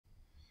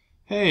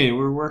Hey,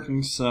 we're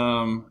working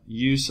some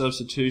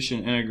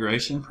u-substitution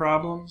integration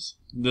problems.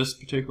 This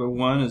particular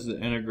one is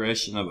the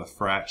integration of a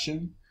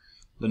fraction.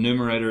 The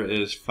numerator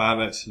is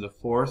 5x to the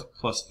fourth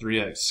plus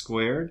 3x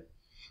squared.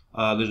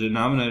 The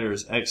denominator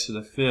is x to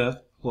the fifth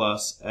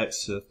plus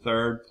x to the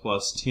third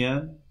plus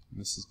 10.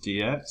 This is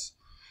dx.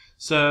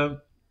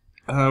 So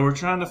we're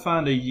trying to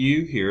find a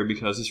u here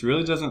because this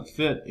really doesn't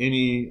fit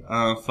any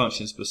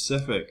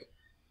function-specific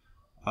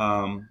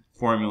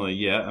formula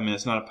yet. I mean,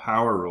 it's not a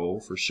power rule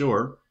for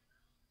sure.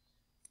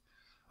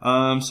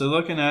 So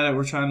looking at it,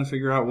 we're trying to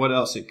figure out what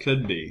else it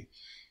could be.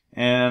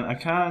 And I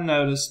kind of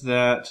noticed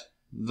that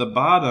the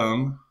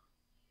bottom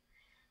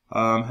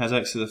has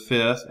x to the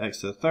fifth, x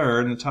to the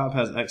third, and the top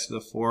has x to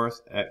the fourth,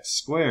 x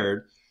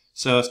squared.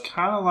 So it's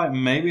kind of like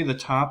maybe the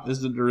top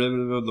is the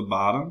derivative of the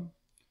bottom.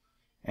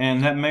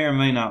 And that may or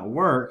may not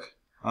work.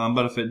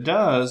 But if it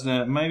does,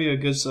 then it may be a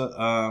good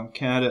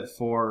candidate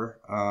for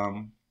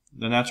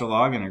the natural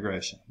log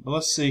integration. But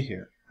let's see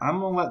here.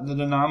 I'm going to let the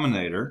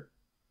denominator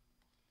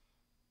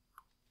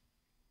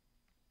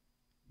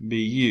be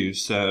u,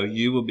 so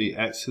u will be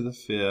x to the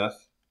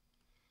fifth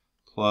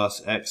plus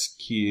x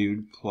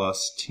cubed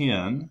plus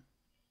 10.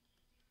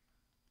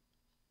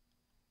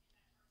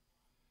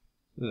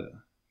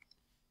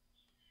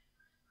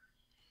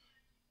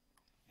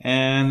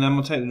 And then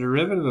we'll take the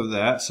derivative of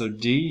that, so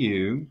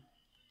du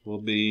will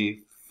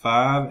be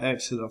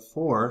 5x to the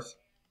fourth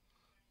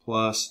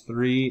plus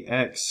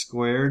 3x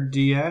squared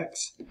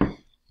dx.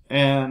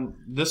 And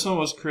this one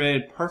was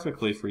created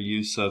perfectly for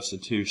u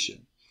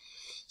substitution.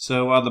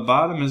 So while the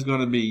bottom is going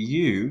to be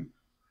u,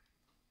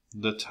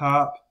 the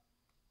top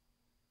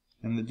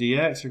and the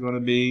dx are going to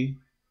be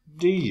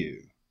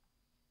du.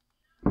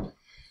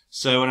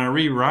 So when I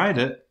rewrite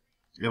it,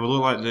 it will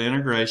look like the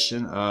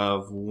integration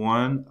of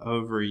 1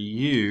 over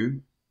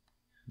u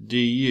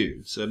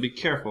du. So be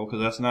careful because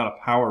that's not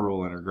a power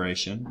rule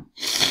integration.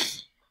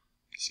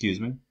 Excuse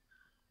me.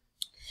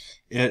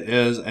 It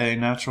is a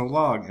natural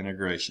log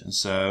integration.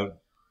 So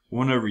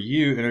 1 over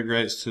u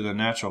integrates to the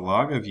natural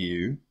log of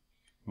u.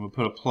 We'll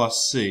put a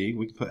plus c.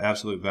 We can put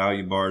absolute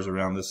value bars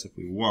around this if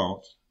we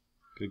want.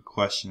 Good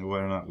question of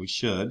whether or not we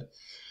should.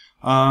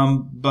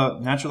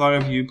 But natural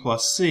log of u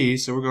plus c,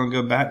 so we're going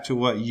to go back to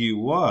what u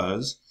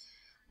was,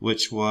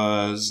 which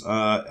was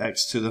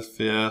x to the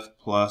fifth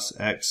plus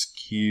x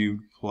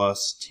cubed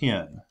plus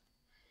 10.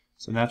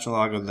 So natural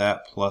log of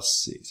that plus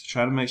c. So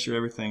try to make sure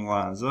everything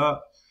lines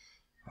up.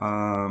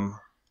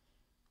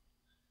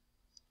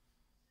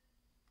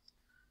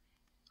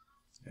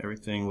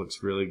 Everything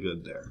looks really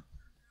good there.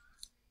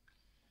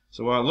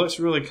 So while it looks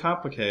really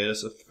complicated,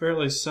 it's a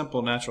fairly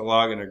simple natural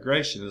log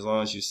integration as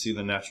long as you see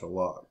the natural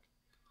log.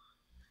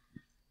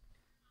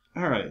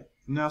 Alright,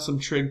 now some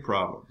trig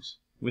problems.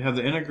 We have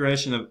the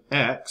integration of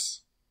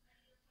x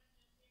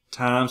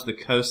times the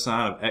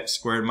cosine of x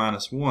squared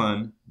minus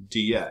 1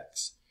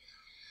 dx.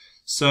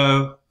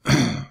 So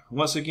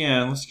once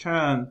again, let's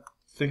try and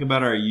think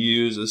about our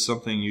u's as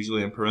something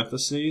usually in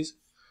parentheses.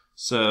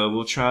 So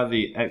we'll try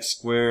the x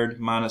squared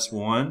minus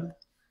 1.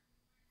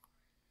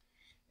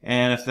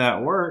 And if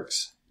that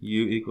works,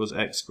 u equals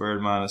x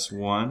squared minus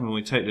 1. When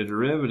we take the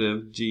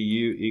derivative, du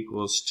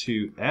equals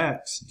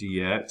 2x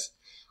dx,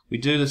 we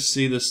do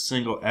see this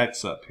single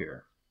x up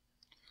here.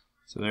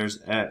 So there's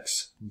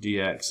x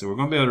dx. So we're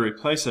going to be able to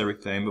replace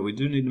everything, but we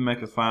do need to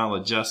make a final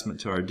adjustment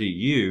to our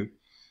du.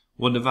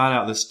 We'll divide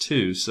out this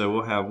 2, so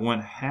we'll have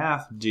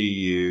 1/2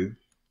 du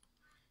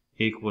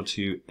equal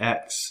to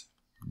x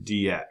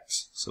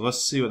dx. So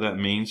let's see what that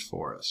means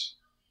for us.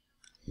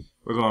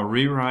 We're going to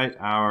rewrite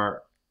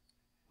our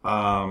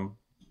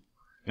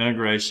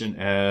integration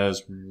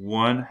as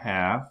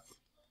 1/2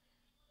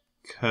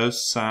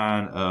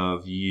 cosine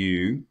of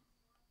u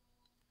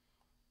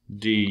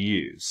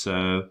du.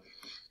 So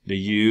the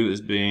u is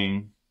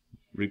being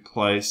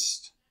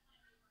replaced,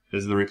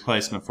 is the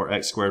replacement for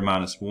x squared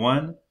minus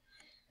 1,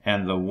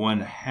 and the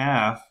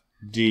 1/2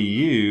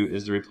 du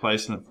is the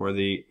replacement for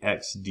the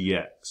x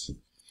dx.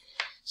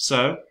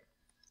 So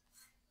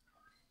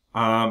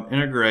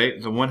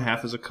integrate, the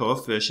 1/2 is a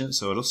coefficient,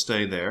 so it'll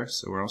stay there.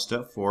 So we're on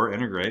step 4,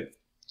 integrate.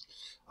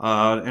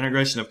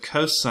 Integration of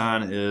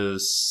cosine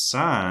is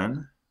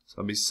sine, so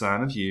it'll be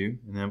sine of u,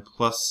 and then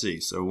plus c.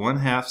 So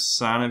 1/2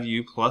 sine of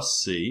u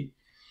plus c.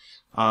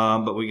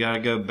 But we got to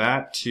go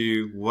back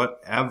to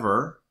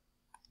whatever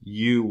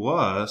u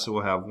was, so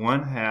we'll have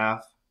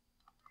 1/2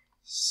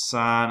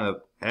 sine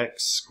of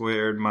x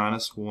squared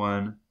minus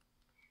 1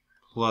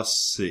 plus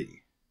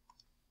c.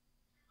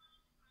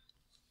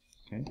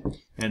 Okay.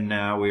 And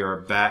now we are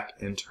back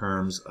in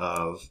terms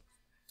of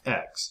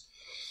x.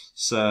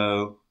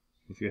 So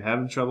if you're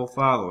having trouble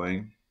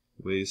following,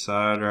 we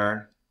decided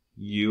our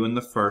u in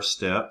the first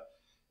step.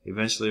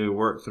 Eventually we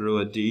worked through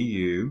a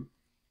du.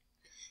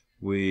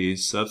 We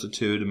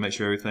substituted to make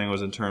sure everything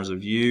was in terms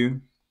of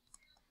u.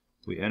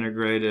 We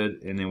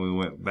integrated, and then we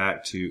went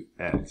back to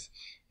x.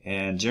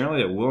 And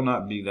generally it will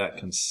not be that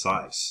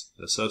concise.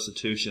 The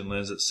substitution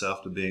lends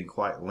itself to being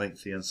quite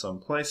lengthy in some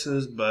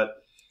places, but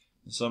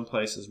in some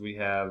places we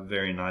have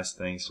very nice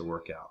things to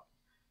work out.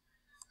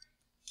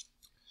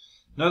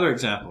 Another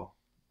example.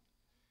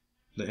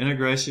 The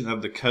integration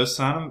of the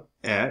cosine of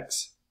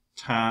x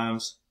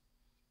times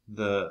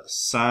the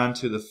sine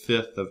to the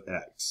fifth of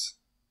x.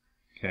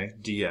 Okay,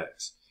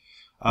 dx.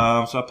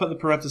 So I put the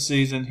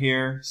parentheses in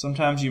here.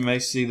 Sometimes you may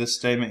see this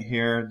statement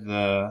here,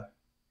 the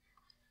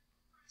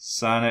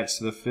sine x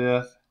to the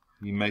fifth.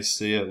 You may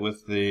see it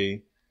with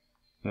the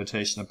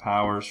notation of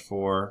powers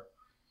for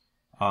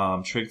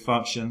trig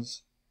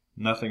functions.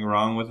 Nothing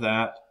wrong with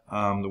that.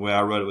 The way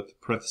I wrote it with the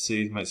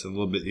parentheses makes it a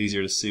little bit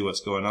easier to see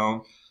what's going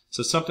on.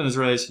 So something is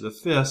raised to the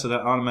fifth, so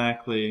that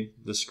automatically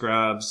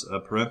describes a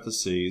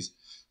parentheses.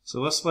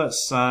 So let's let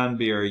sine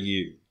be our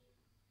u.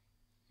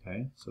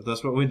 Okay, so if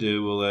that's what we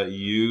do, we'll let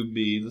u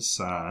be the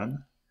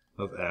sine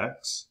of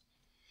x.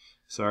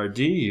 So our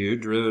du,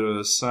 derivative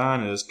of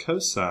sine, is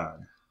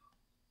cosine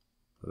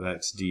of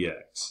x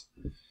dx.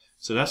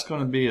 So that's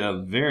going to be a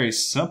very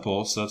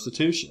simple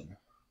substitution.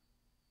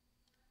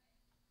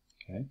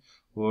 Okay,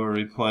 we'll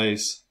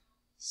replace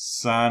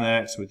sine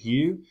x with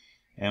u,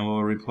 and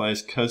we'll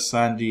replace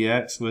cosine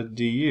dx with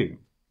du.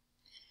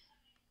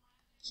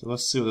 So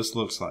let's see what this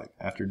looks like.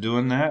 After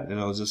doing that,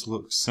 it'll just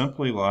look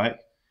simply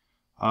like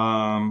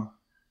u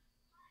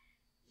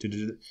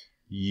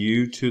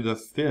to the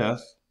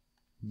fifth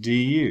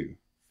du.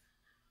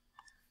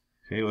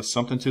 Okay, with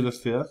something to the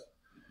fifth.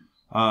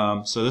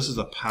 So this is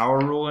a power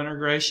rule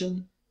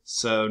integration.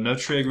 So no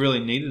trig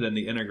really needed in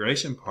the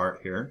integration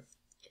part here.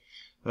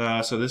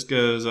 So this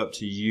goes up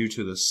to u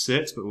to the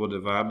sixth, but we'll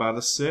divide by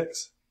the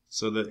sixth.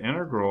 So the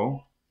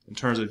integral, in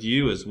terms of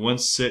u, is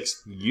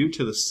 1/6 u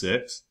to the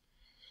sixth.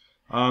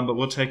 But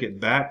we'll take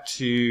it back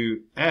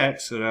to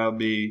x, so that'll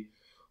be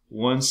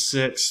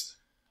 1/6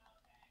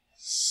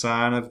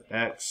 sine of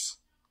x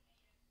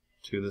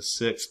to the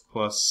sixth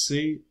plus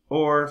c,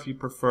 or if you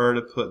prefer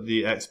to put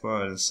the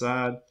exponent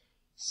inside,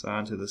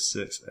 sine to the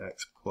sixth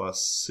x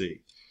plus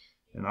c.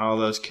 In all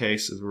those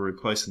cases, we're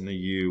replacing the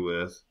u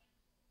with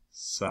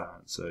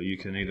sine. So you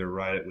can either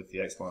write it with the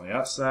exponent on the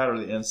outside or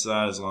the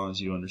inside, as long as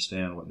you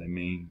understand what they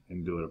mean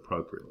and do it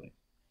appropriately.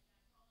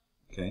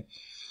 Okay,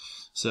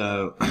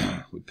 so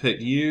we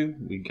picked u,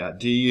 we got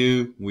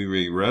du, we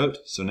rewrote,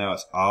 so now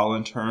it's all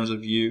in terms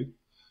of u.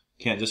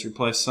 Can't just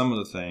replace some of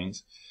the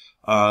things.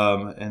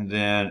 And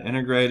then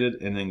integrated,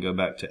 and then go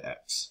back to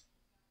x.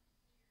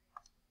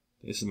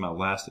 This is my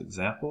last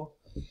example.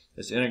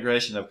 It's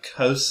integration of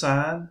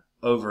cosine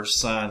over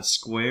sine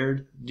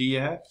squared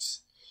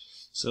dx.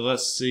 So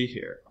let's see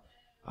here.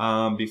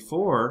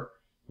 Before,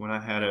 when I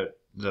had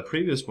the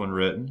previous one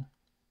written,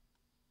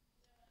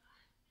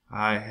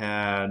 I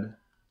had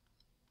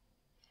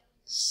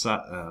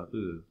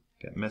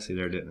got messy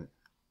there, didn't it?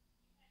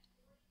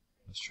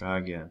 Let's try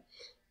again.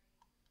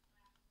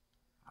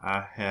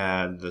 I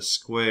had the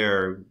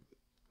square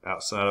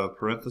outside of a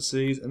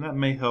parentheses, and that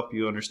may help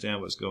you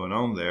understand what's going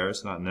on there.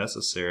 It's not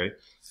necessary.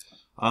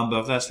 But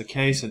if that's the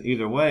case, in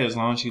either way, as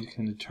long as you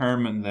can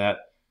determine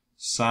that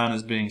sine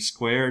is being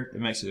squared,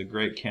 it makes it a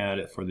great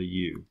candidate for the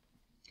u.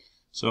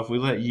 So if we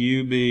let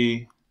u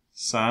be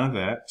sine of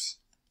x,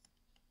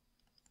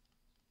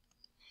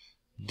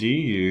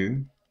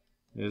 du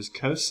is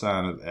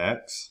cosine of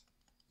x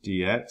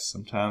dx.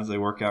 Sometimes they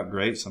work out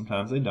great,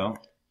 sometimes they don't.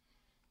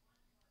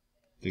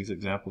 These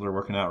examples are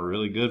working out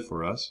really good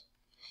for us.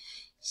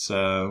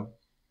 So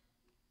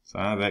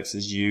sine of x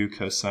is u,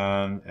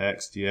 cosine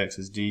x dx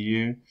is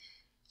du.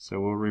 So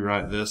we'll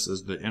rewrite this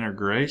as the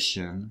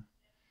integration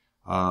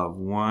of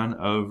 1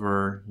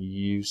 over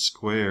u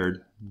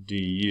squared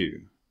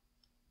du.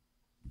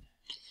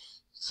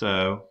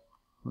 So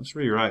let's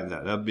rewrite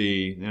that. That'll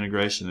be the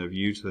integration of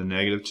u to the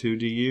negative 2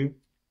 du.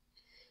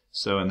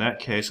 So in that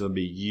case, it'll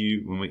be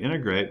u, when we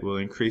integrate, we'll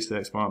increase the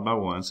exponent by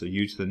 1, so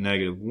u to the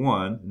negative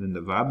 1, and then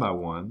divide by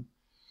 1.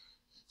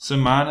 So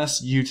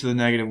minus u to the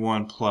negative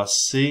 1 plus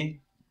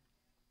c.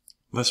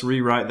 Let's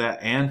rewrite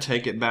that and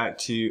take it back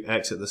to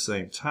x at the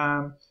same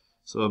time.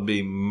 So it'll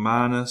be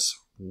minus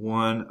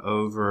 1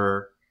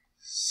 over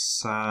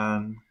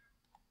sine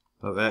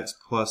of x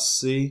plus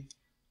c.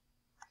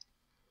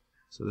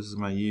 So this is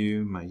my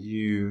u, my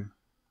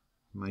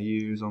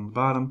u's on the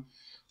bottom.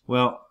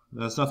 Well,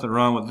 there's nothing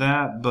wrong with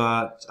that,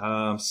 but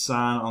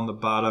sine on the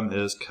bottom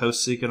is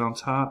cosecant on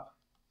top.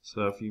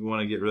 So if you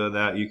want to get rid of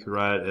that, you could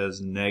write it as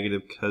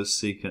negative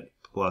cosecant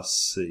plus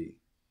c.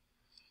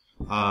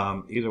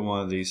 Either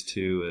one of these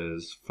two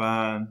is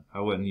fine.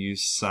 I wouldn't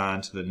use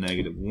sine to the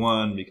negative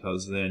 1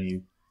 because then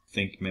you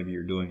think maybe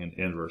you're doing an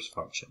inverse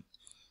function.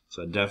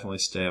 So definitely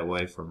stay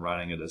away from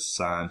writing it as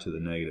sine to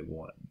the negative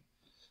 1.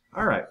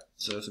 Alright,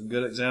 so some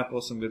good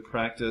examples, some good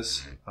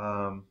practice.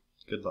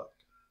 Good luck.